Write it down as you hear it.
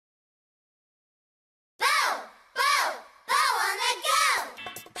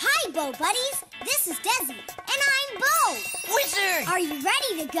Bo Buddies. This is Dezzy, and I'm Bo. Wizard! Are you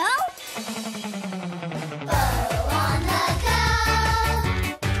ready to go?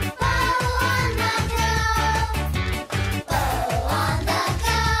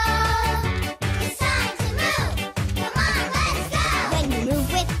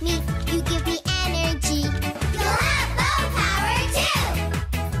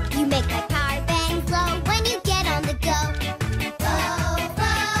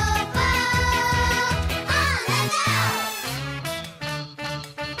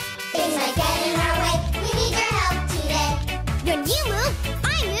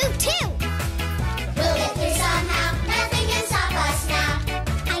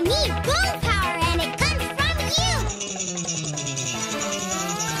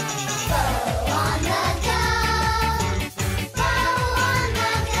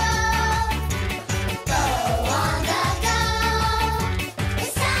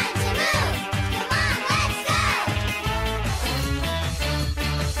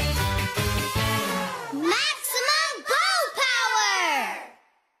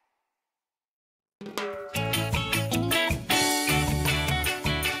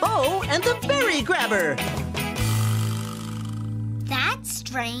 And the Berrygrabber! That's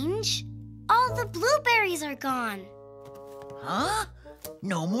strange. All the blueberries are gone. Huh?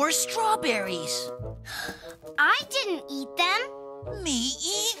 No more strawberries. I didn't eat them. Me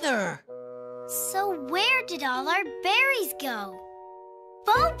either. So where did all our berries go?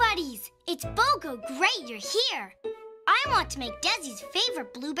 Bo Buddies! It's Bogo, great you're here. I want to make Dezzy's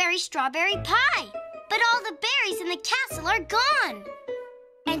favorite blueberry strawberry pie. But all the berries in the castle are gone.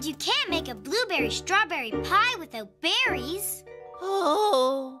 And you can't make a blueberry strawberry pie without berries.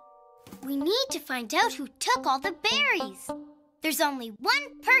 Oh. We need to find out who took all the berries. There's only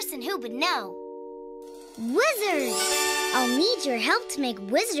one person who would know. Wizard! I'll need your help to make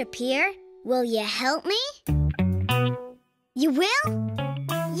Wizard appear. Will you help me? You will?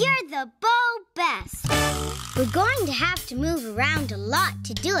 You're the Bo Best. We're going to have to move around a lot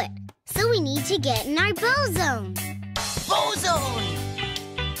to do it, so we need to get in our Bo Zone. Bo Zone!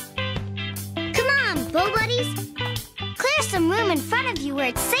 Come on, Bo Buddies. Clear some room in front of you where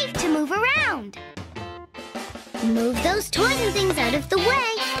it's safe to move around. Move those toys and things out of the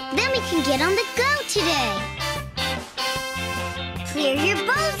way. Then we can get on the go today. Clear your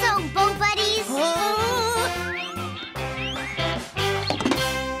Bo Zone, Bo Buddies.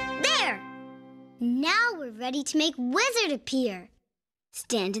 There. Now we're ready to make Wizard appear.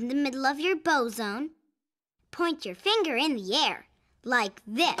 Stand in the middle of your Bo Zone. Point your finger in the air, like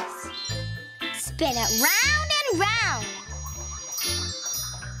this. Spin it round and round.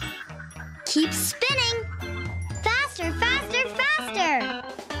 Keep spinning. Faster, faster, faster.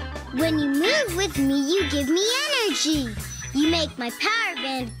 When you move with me, you give me energy. You make my power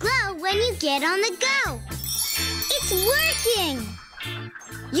band glow when you get on the go. It's working.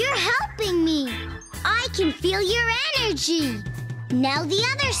 You're helping me. I can feel your energy. Now the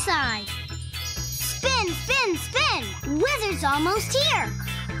other side. Spin, spin, spin. Wizard's almost here.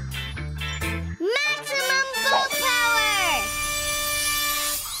 Maximum Bo Power!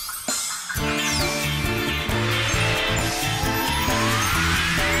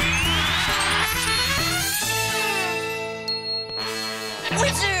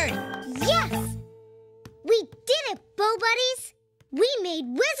 Wizard! Yes! We did it, Bo Buddies! We made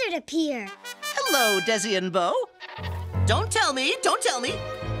Wizard appear. Hello, Dezzy and Bo. Don't tell me, don't tell me.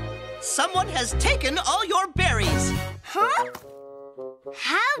 Someone has taken all your berries. Huh?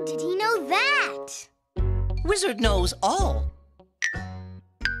 How did he know that? Wizard knows all.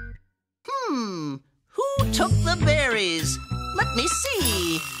 Who took the berries? Let me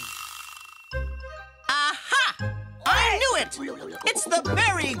see. Aha! I knew it! It's the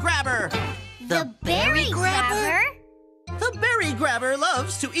Berrygrabber! The Berrygrabber? The Berrygrabber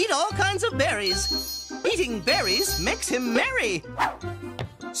loves to eat all kinds of berries. Eating berries makes him merry.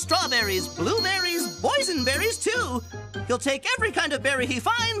 Strawberries, blueberries, boysenberries too. He'll take every kind of berry he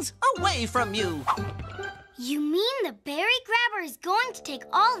finds away from you. You mean the Berrygrabber is going to take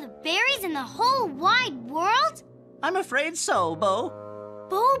all the berries in the whole wide world? I'm afraid so, Bo.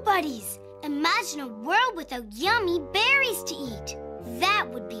 Bo Buddies, imagine a world without yummy berries to eat. That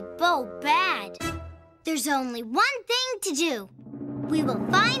would be Bo bad. There's only one thing to do. We will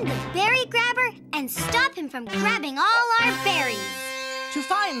find the Berrygrabber and stop him from grabbing all our berries. To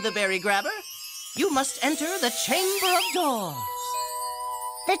find the Berrygrabber, you must enter the Chamber of Doors.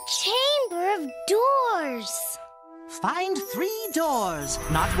 The Chamber of Doors. Find 3 doors,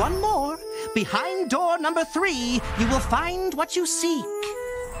 not one more. Behind door number 3, you will find what you seek.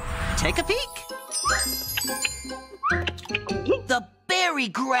 Take a peek. The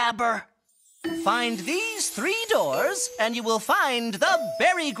Berrygrabber. Find these 3 doors, and you will find the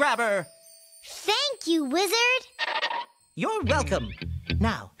Berrygrabber. Thank you, Wizard. You're welcome.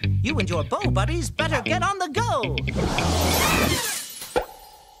 Now, you and your bow buddies better get on the go.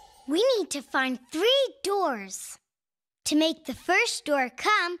 We need to find 3 doors. To make the first door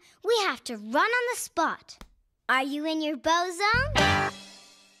come, we have to run on the spot. Are you in your bow zone?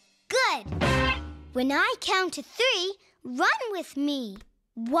 Good. When I count to 3, run with me.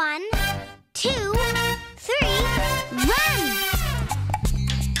 1, 2, 3, run!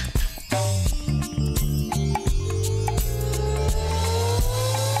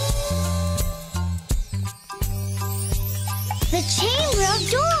 The chamber of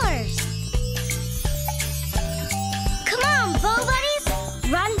doors. Come on, bow buddies.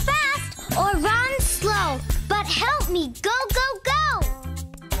 Run fast or run slow. But help me go, go, go.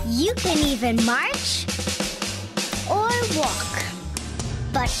 You can even march or walk.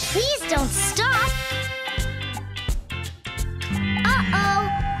 But please don't stop. Uh-oh,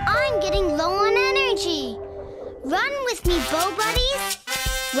 I'm getting low on energy. Run with me, bow buddies.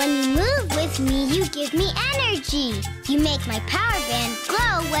 When you move with me, you give me energy. You make my power band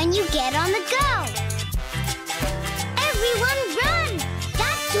glow when you get on the go. Everyone run!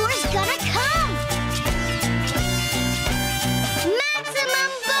 That door's gonna come!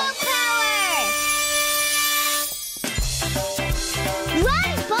 Maximum bow power!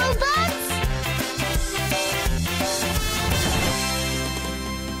 Run, bow buds!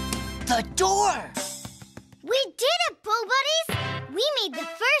 The door! We did it, bow buddies! We made the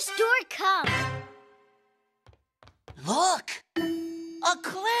first door come. Look! A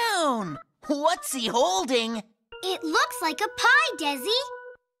clown! What's he holding? It looks like a pie, Dezzy.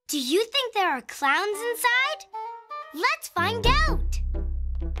 Do you think there are clowns inside? Let's find out.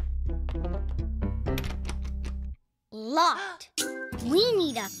 Locked. We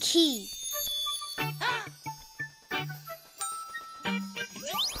need a key.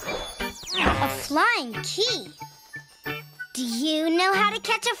 A flying key. Do you know how to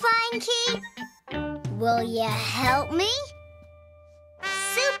catch a flying key? Will you help me?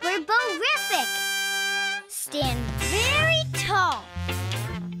 Super Bowrific! Stand very tall.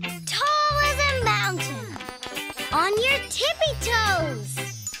 Tall as a mountain. On your tippy toes.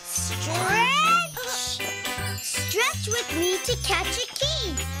 Stretch! Stretch with me to catch a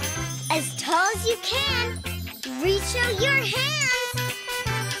key. As tall as you can. Reach out your hands.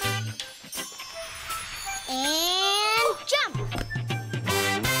 And jump.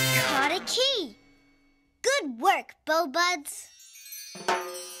 Caught a key. Good work, bow buds.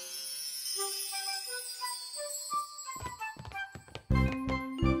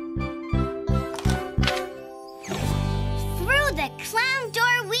 Through the clown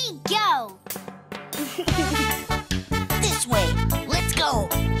door we go. This way. Let's go.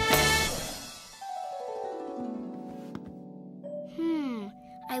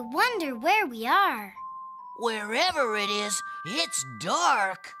 I wonder where we are. Wherever it is, it's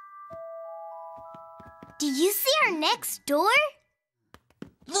dark. Do you see our next door?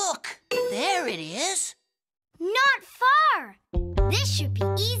 Look, there it is. Not far. This should be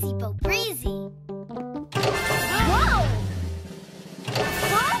easy, Bo Breezy. Whoa!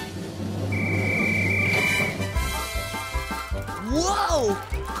 Huh? Whoa!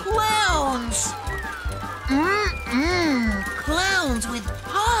 Clowns! Clowns with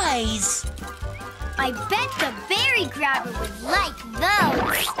pies! I bet the Berrygrabber would like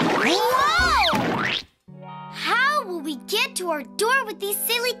those. Whoa! How will we get to our door with these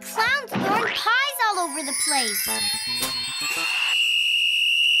silly clowns throwing pies all over the place?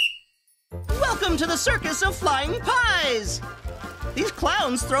 Welcome to the circus of flying pies. These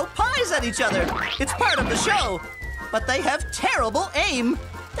clowns throw pies at each other. It's part of the show. But they have terrible aim.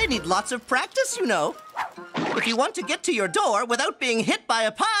 They need lots of practice, you know. If you want to get to your door without being hit by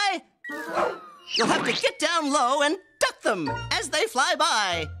a pie, you'll have to get down low and duck them as they fly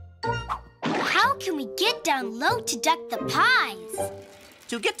by. How can we get down low to duck the pies?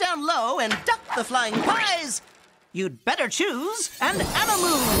 To get down low and duck the flying pies, you'd better choose an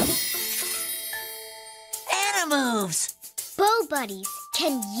Animove. Animoves! Bow buddies,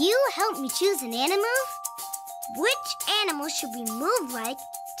 can you help me choose an Animove? Which animal should we move like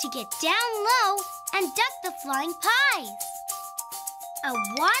to get down low and duck the flying pies? A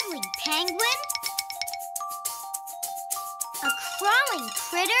waddling penguin? A crawling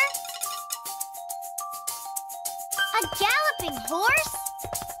critter? A galloping horse?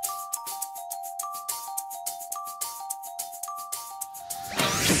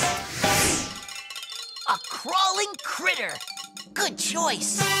 A crawling critter! Good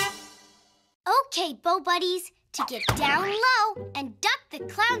choice! Okay, Bow buddies, to get down low and duck the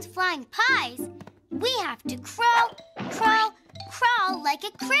clown's flying pies, we have to crawl, crawl, crawl like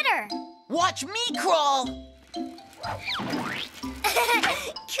a critter. Watch me crawl.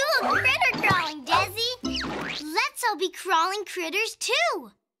 Cool critter crawling, Dezzy. Let's all be crawling critters,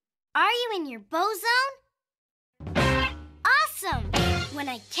 too. Are you in your bow zone? Awesome! When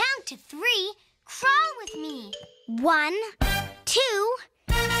I count to 3, crawl with me. 1, 2,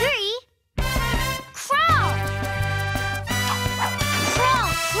 3, crawl!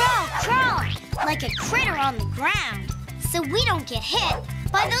 Crawl, crawl, crawl, like a critter on the ground, so we don't get hit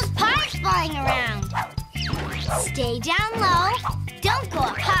by those pies flying around. Stay down low, don't go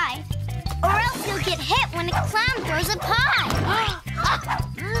up high, or else you'll get hit when a clown throws a pie.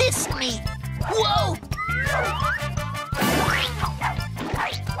 Missed me. Whoa!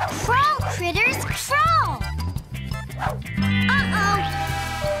 Crawl, critters, crawl! Uh-oh,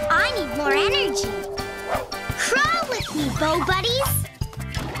 I need more energy. Crawl with me, bow buddies.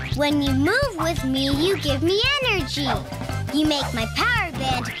 When you move with me, you give me energy. You make my power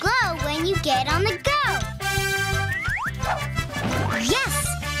band glow when you get on the go. Yes,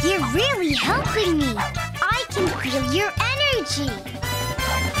 you're really helping me. I can feel your energy.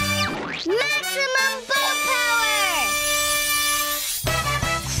 Maximum bow power!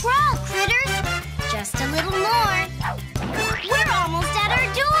 Crawl, critters. Just a little more. We're almost at our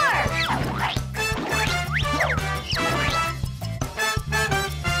door.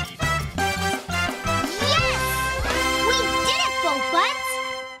 Yes! We did it, Bow Buds!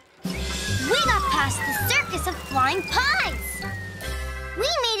 We got past the circus of flying pies. We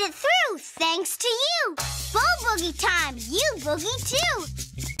made it through thanks to you. Bow boogie time. You boogie too.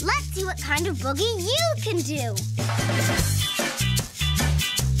 Let's see what kind of boogie you can do.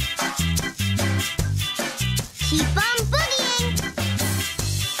 Keep on boogieing.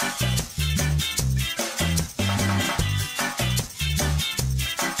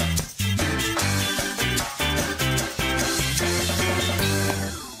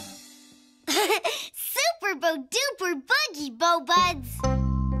 Super Bow Duper Boogie, Bow Buds.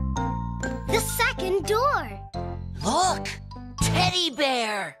 The second door. Look! Teddy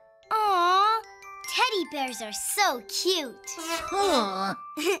bear! Aw, teddy bears are so cute. Huh.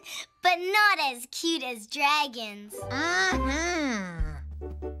 But not as cute as dragons.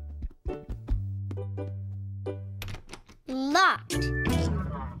 Locked.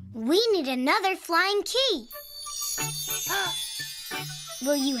 We need another flying key.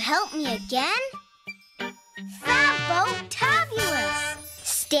 Will you help me again? Fab-bo-tabulous.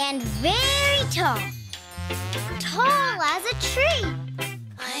 Stand very tall. Tall as a tree.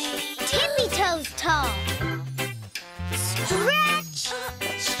 Tippy-toes tall. Stretch.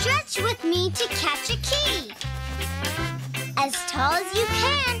 Stretch with me to catch a key. As tall as you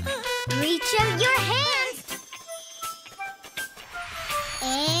can. Reach out your hands.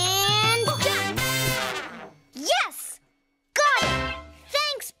 And jump. Yes! Got it!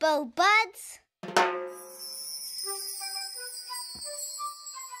 Thanks, Bow Buds.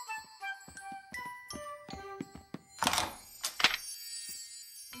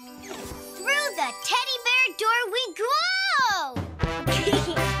 Through the teddy bear door we go!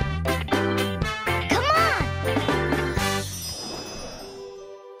 Come on!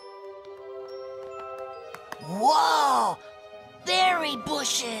 Whoa! Berry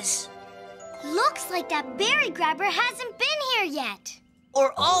bushes! Looks like that Berrygrabber hasn't been here yet.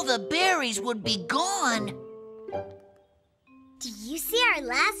 Or all the berries would be gone. Do you see our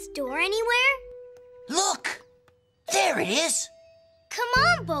last door anywhere? Look! There it is! Come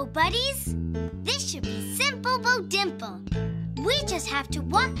on, Bow Buddies. This should be simple, Bo Dimple. We just have to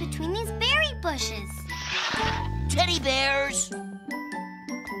walk between these berry bushes. Teddy bears!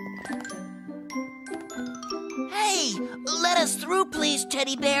 Hey, let us through, please,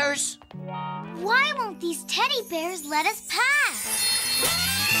 teddy bears. Why won't these teddy bears let us pass?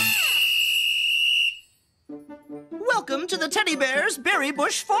 Welcome to the Teddy Bears Berry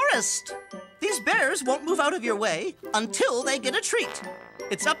Bush Forest. These bears won't move out of your way until they get a treat.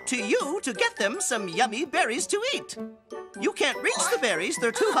 It's up to you to get them some yummy berries to eat. You can't reach the berries,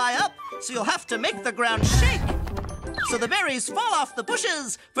 they're too high up, so you'll have to make the ground shake. So the berries fall off the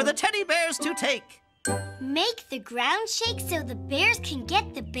bushes for the teddy bears to take. Make the ground shake so the bears can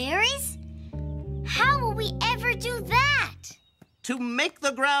get the berries? How will we ever do that? To make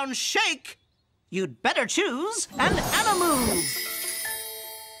the ground shake, you'd better choose an Animove.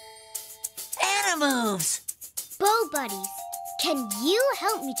 Animoves! Bow Buddies, can you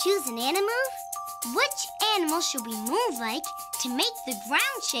help me choose an Animove? Which animal should we move like to make the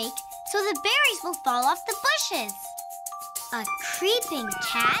ground shake so the berries will fall off the bushes? A creeping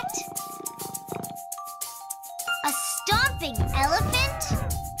cat? A stomping elephant?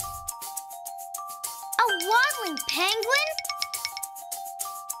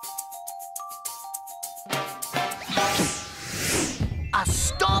 A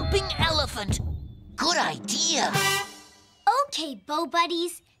stomping elephant. Good idea. Okay, Bo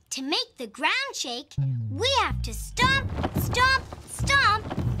Buddies. To make the ground shake, we have to stomp, stomp, stomp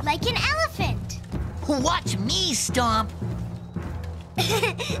like an elephant. Watch me stomp.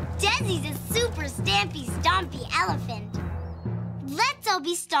 Dezzy's a super stampy, stompy elephant. Let's all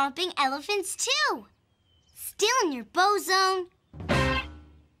be stomping elephants too. Still in your bow zone?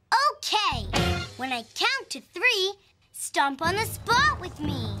 Okay. When I count to 3, stomp on the spot with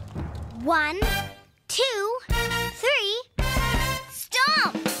me. 1, 2, 3,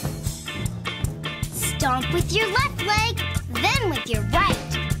 stomp! Stomp with your left leg, then with your right.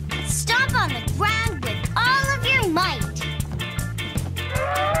 Stomp on the ground with all of your might.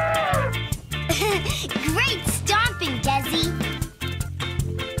 Great stomping, Dezzy.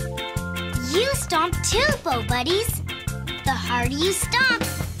 You stomp too, Bo Buddies. The harder you stomp,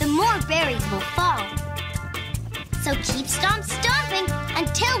 the more berries will fall. So keep stomping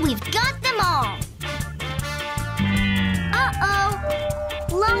until we've got them all. Uh-oh,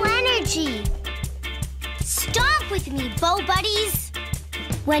 low energy. Stomp with me, Bo Buddies.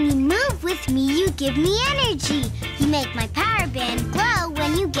 When you move with me, you give me energy. You make my power band glow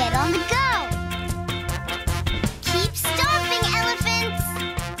when you get on the go. Keep stomping, elephants.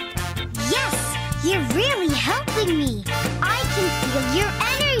 Yes, you're really helping me. I can feel your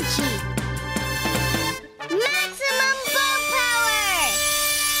energy. Maximum bow power!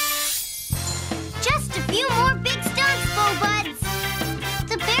 Just a few more big stomps, Bo Buds.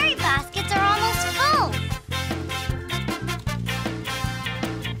 The berry baskets are almost full.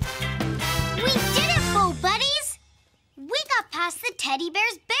 We did it, Bo Buddies! We got past the teddy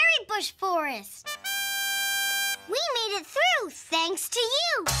bear's berry bush forest. We made it through thanks to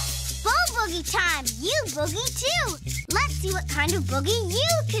you. Bo Boogie time, you boogie too. Let's see what kind of boogie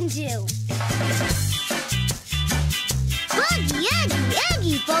you can do. Boogie, oogie,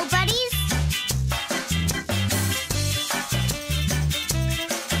 oogie, Bo Buddies.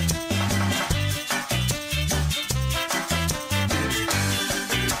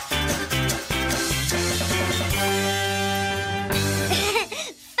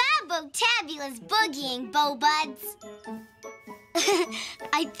 Fabo-tabulous boogieing, Bo Buds.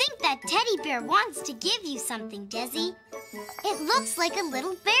 I think that teddy bear wants to give you something, Dezzy. It looks like a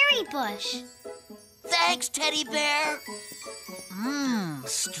little berry bush. Thanks, teddy bear.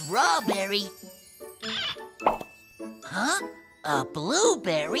 Strawberry. Huh? A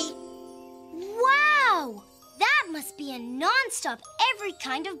blueberry? Wow! That must be a non-stop every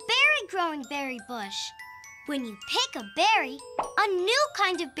kind of berry-growing berry bush. When you pick a berry, a new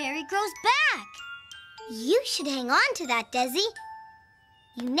kind of berry grows back. You should hang on to that, Dezzy.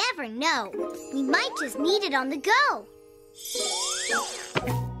 You never know. We might just need it on the go.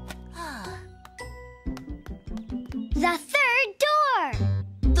 The third door.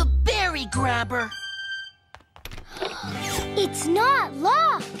 The Berrygrabber. It's not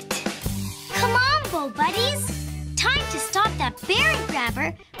locked. Come on, Bo Buddies. Time to stop that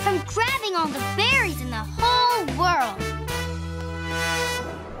Berrygrabber from grabbing all the berries in the whole world.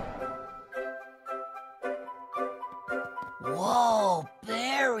 Whoa,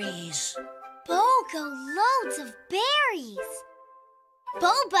 berries. Bo, go loads of berries.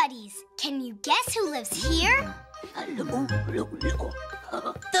 Bo Buddies, can you guess who lives here? The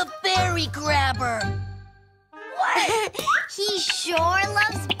Berrygrabber. What? He sure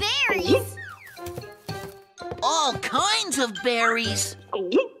loves berries. All kinds of berries.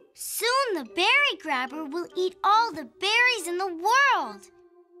 Soon the Berrygrabber will eat all the berries in the world.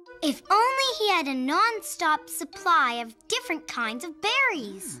 If only he had a non-stop supply of different kinds of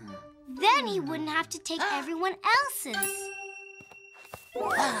berries. Then he wouldn't have to take everyone else's.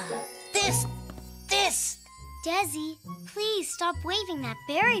 This. Dezzy, please stop waving that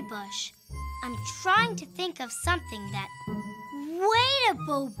berry bush. I'm trying to think of something that... Wait a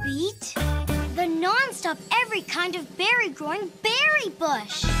Bo Beat! The non-stop every kind of berry-growing berry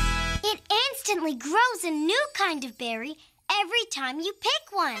bush. It instantly grows a new kind of berry every time you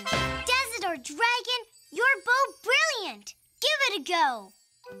pick one. Desert or Dragon, you're Bo Brilliant. Give it a go.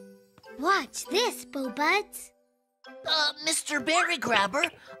 Watch this, Bo Buds. Mr. Berrygrabber,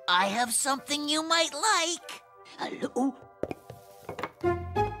 I have something you might like. Hello?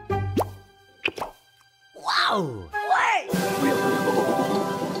 Wow! Wait!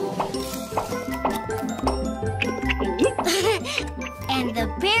 And the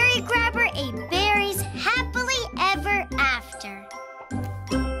Berrygrabber ate berries happily ever after.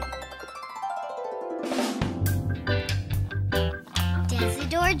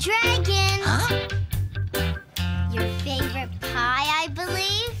 Desert or Dragon? Huh? Your favorite pie, I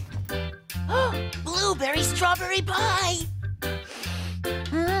believe? Blueberry strawberry pie!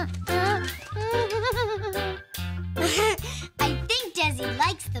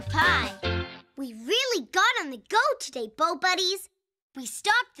 birthday, Bo Buddies. We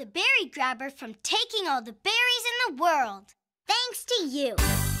stopped the Berrygrabber from taking all the berries in the world. Thanks to you.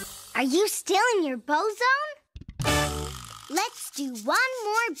 Are you still in your bow zone? Let's do one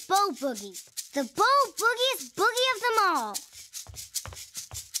more bow boogie. The bow boogiest boogie of them all.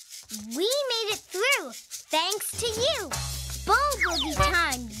 We made it through, thanks to you. Bow boogie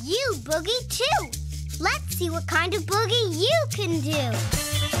time, you boogie too. Let's see what kind of boogie you can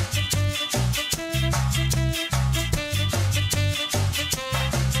do.